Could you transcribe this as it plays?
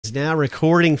is now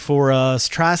recording for us.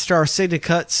 Tristar Signa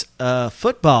Cuts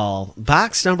football.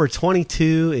 Box number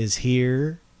 22 is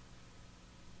here.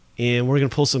 And we're going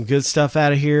to pull some good stuff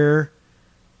out of here.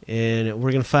 And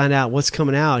we're going to find out what's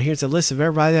coming out. Here's a list of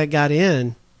everybody that got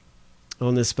in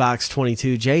on this box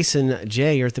 22. Jason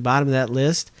J, you're at the bottom of that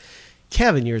list.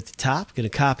 Kevin, you're at the top. Going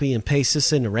to copy and paste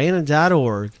this into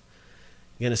random.org.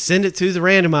 Going to send it through the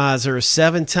randomizer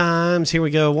 7 times. Here we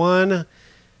go. 1,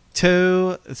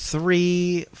 2,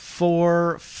 3,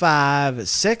 4, 5,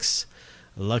 6.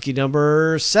 Lucky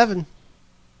number 7.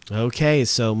 Okay,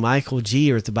 so Michael G,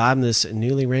 you're at the bottom of this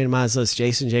newly randomized list.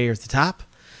 Jason J, you're at the top.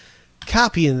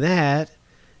 Copying that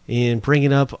and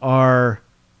bringing up our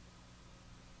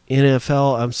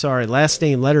last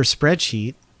name letter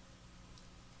spreadsheet.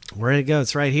 Where'd it go?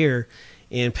 It's right here.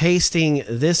 And pasting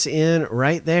this in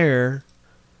right there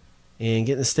and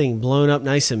getting this thing blown up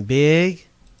nice and big.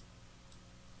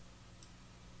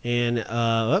 And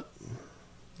got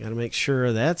to make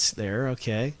sure that's there.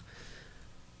 Okay.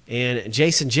 And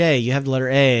Jason J, you have the letter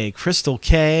A. Crystal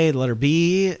K, the letter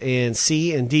B, and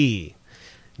C and D.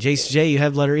 Jason J, you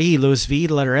have the letter E. Lewis V,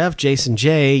 the letter F. Jason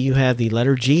J, you have the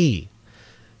letter G.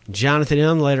 Jonathan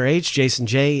M, the letter H. Jason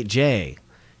J, J.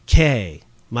 K.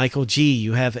 Michael G,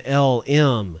 you have L,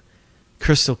 M.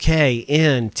 Crystal K,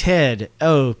 N. Ted,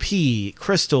 O, P.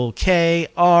 Crystal K,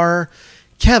 R.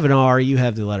 Kevin R, you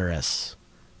have the letter S.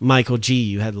 Michael G,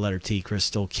 you have the letter T.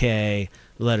 Crystal K,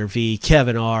 letter V.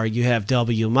 Kevin R, you have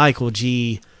W. Michael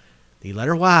G, the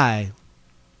letter Y.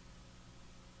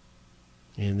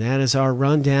 And that is our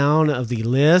rundown of the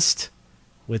list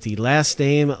with the last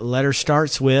name letter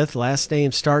starts with. Last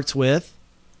name starts with.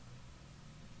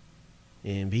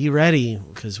 And be ready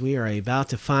because we are about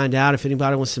to find out if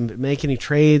anybody wants to make any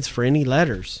trades for any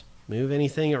letters. Move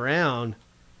anything around.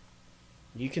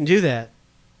 You can do that.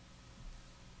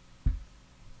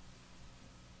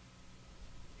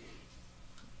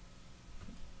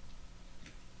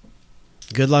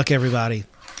 Good luck, everybody.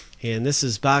 And this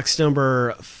is box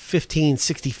number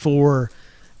 1564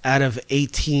 out of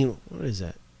 18. What is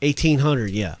that? 1800,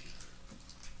 yeah.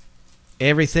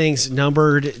 Everything's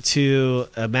numbered to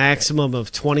a maximum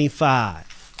of 25.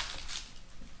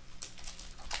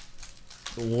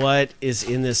 What is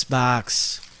in this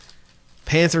box?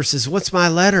 Panther says, what's my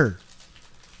letter?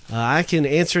 I can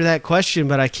answer that question,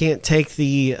 but I can't take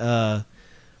the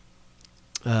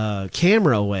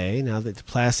camera away now that the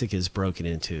plastic is broken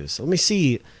into. So let me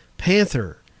see.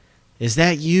 Panther, is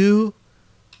that you?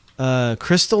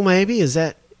 Crystal, maybe? Is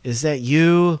that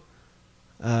you?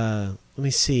 Let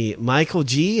me see. Michael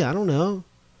G, I don't know.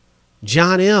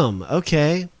 John M,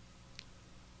 okay.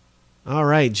 All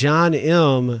right, John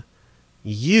M,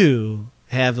 you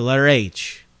have the letter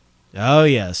H. Oh,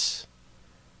 yes.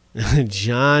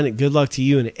 John, good luck to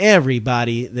you and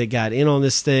everybody that got in on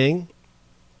this thing.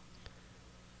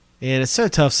 And it's so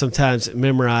tough sometimes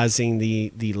memorizing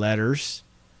the letters.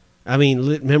 I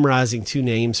mean, memorizing 2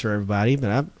 names for everybody,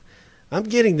 but I'm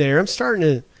getting there. I'm starting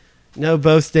to know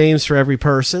both names for every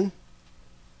person.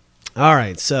 All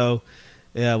right, so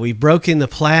we've broken the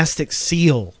plastic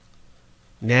seal.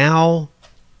 Now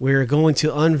we're going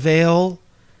to unveil,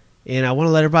 and I want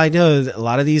to let everybody know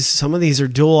that some of these are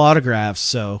dual autographs,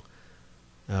 so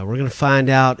we're going to find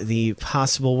out the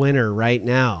possible winner right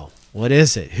now. What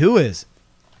is it? Who is it?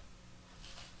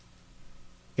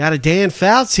 Got a Dan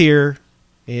Fouts here,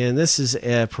 and this is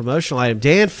a promotional item.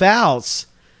 Dan Fouts,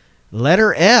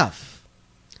 letter F.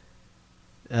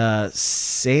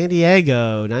 San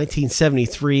Diego,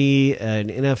 1973, an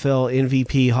NFL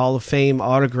MVP Hall of Fame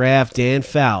autograph, Dan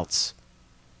Fouts.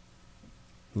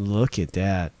 Look at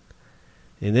that.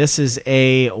 And this is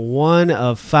a 1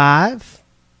 of 5.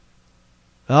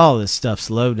 Oh, this stuff's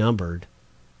low numbered.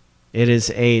 It is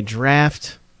a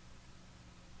draft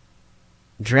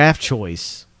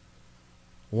choice.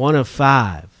 1 of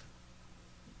 5.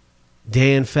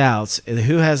 Dan Fouts.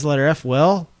 Who has letter F?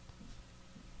 Well,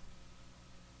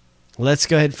 let's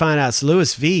go ahead and find out. It's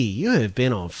Lewis V. You have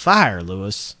been on fire,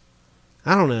 Lewis.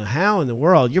 I don't know how in the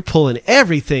world you're pulling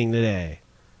everything today.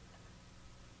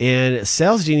 And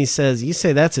Sales Genie says, you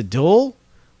say that's a duel,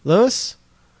 Lewis?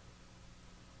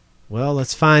 Well,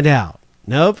 let's find out.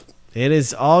 Nope. It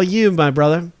is all you, my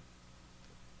brother.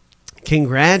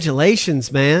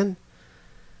 Congratulations, man.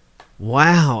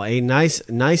 Wow, a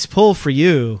nice pull for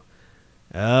you.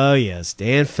 Oh, yes.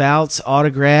 Dan Fouts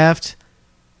autographed.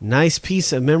 Nice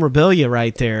piece of memorabilia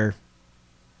right there.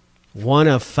 1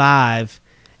 of 5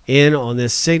 in on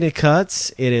this Signa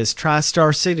Cuts. It is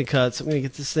Tristar Signa Cuts. I'm going to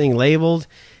get this thing labeled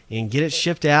and get it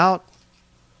shipped out.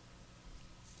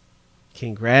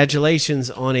 Congratulations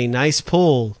on a nice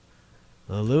pull.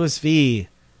 Lewis V.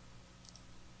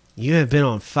 You have been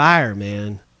on fire,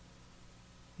 man.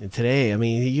 And today, I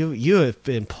mean, you have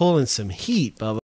been pulling some heat, Bubba.